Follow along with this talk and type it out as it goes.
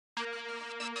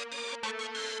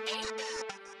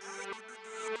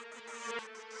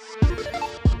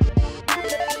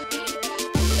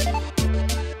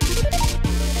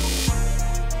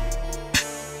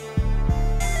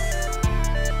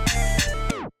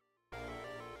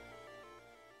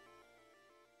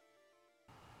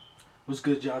What's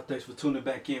good, y'all? Thanks for tuning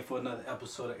back in for another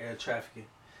episode of Air Trafficking.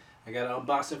 I got an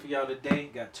unboxing for y'all today.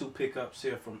 Got two pickups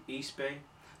here from East Bay.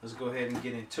 Let's go ahead and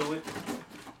get into it.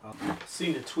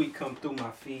 Seen a tweet come through my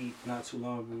feed not too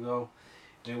long ago.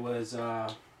 There was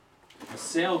a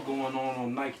sale going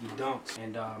on Nike Dunks,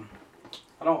 and I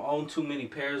don't own too many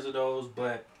pairs of those,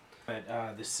 but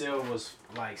the sale was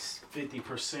like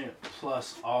 50%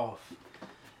 plus off,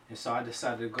 and so I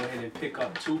decided to go ahead and pick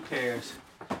up two pairs.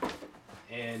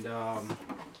 And the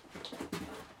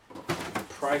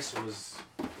price was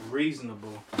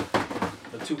reasonable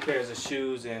for two pairs of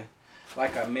shoes. And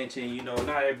like I mentioned, you know,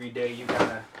 not every day you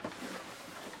gotta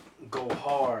go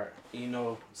hard. You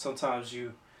know, sometimes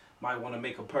you might want to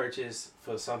make a purchase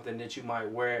for something that you might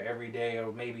wear every day,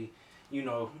 or maybe, you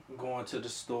know, going to the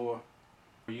store.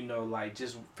 You know, like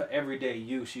just for everyday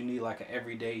use, you need like an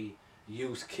everyday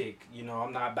use kick. You know,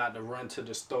 I'm not about to run to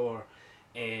the store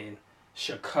and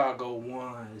Chicago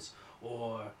 1s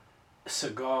or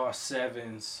cigar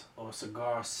 7s or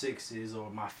cigar 6s or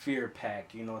my fear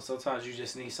pack. You know, sometimes you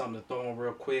just need something to throw on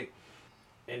real quick,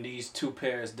 and these two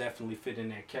pairs definitely fit in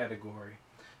that category.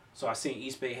 So I seen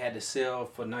East Bay had the sale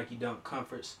for Nike Dunk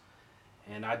Comforts,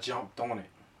 and I jumped on it.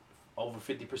 Over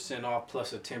 50% off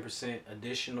plus a 10%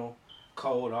 additional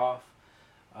code off.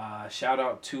 Shout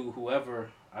out to whoever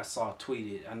I saw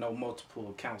tweeted. I know multiple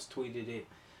accounts tweeted it,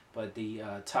 but the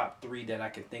top three that I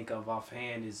can think of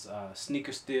offhand is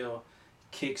Sneaker Steal,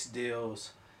 Kicks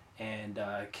Deals, and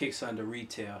Kicks Under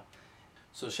Retail.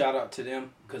 So shout out to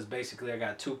them, because basically I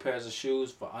got two pairs of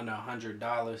shoes for under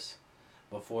 $100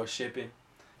 before shipping.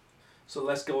 So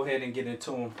let's go ahead and get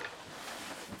into them.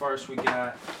 First we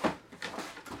got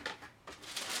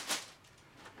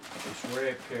this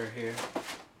red pair here.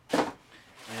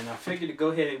 And I figured to go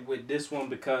ahead with this one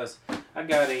because I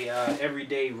got a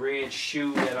everyday red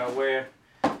shoe that I wear,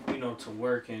 you know, to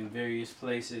work in various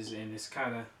places, and it's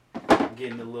kind of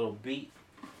getting a little beat,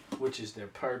 which is their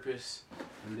purpose.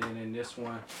 And then in this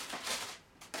one,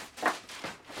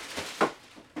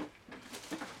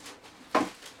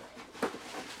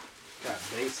 got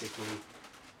basically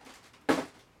the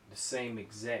same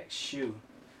exact shoe,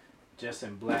 just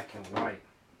in black and white.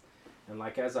 And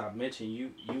like as I mentioned,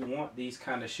 you want these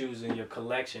kind of shoes in your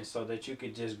collection so that you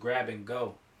could just grab and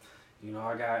go. You know,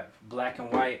 I got black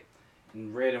and white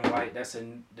and red and white. That's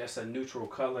a neutral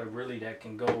color really that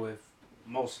can go with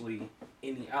mostly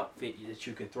any outfit that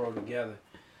you can throw together.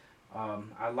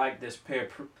 I like this pair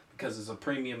because it's a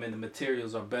premium and the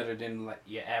materials are better than like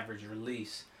your average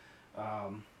release.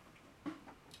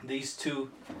 These two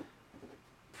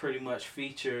pretty much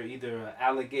feature either an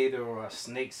alligator or a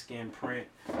snakeskin print.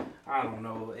 I don't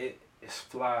know, it's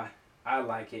fly. I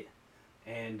like it.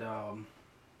 And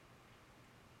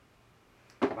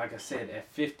like I said,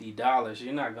 at $50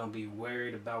 you're not gonna be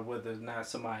worried about whether or not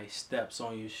somebody steps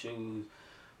on your shoes,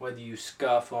 whether you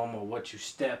scuff them or what you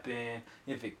step in,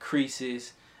 if it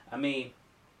creases. I mean,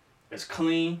 it's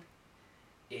clean.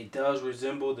 It does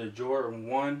resemble the Jordan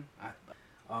 1,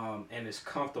 and it's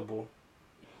comfortable.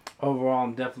 Overall,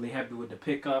 I'm definitely happy with the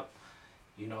pickup.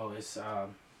 You know, it's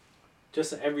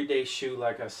just an everyday shoe.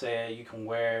 Like I said, you can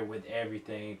wear it with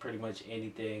everything, pretty much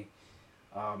anything.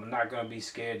 I'm not going to be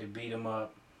scared to beat them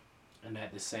up, and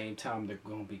at the same time, they're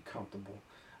going to be comfortable.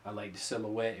 I like the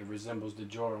silhouette. It resembles the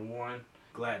Jordan 1.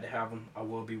 Glad to have them. I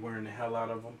will be wearing the hell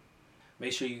out of them.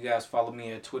 Make sure you guys follow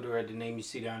me at Twitter at the name you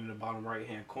see down in the bottom right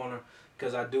hand corner,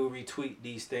 because I do retweet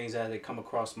these things as they come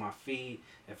across my feed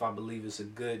if I believe it's a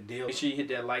good deal. Make sure you hit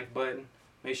that like button.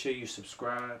 Make sure you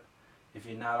subscribe if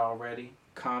you're not already.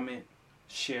 Comment,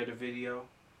 share the video.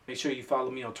 Make sure you follow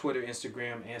me on Twitter,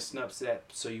 Instagram, and Snupps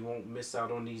so you won't miss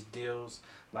out on these deals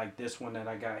like this one that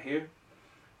I got here.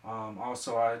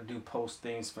 Also, I do post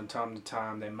things from time to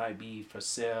time that might be for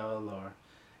sale or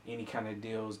any kind of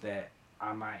deals that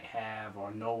I might have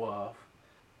or know of.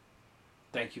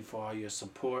 Thank you for all your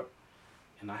support.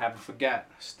 And I haven't forgot,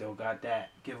 still got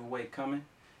that giveaway coming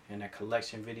and that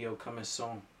collection video coming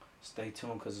soon. Stay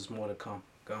tuned because there's more to come.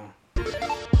 Go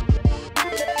on.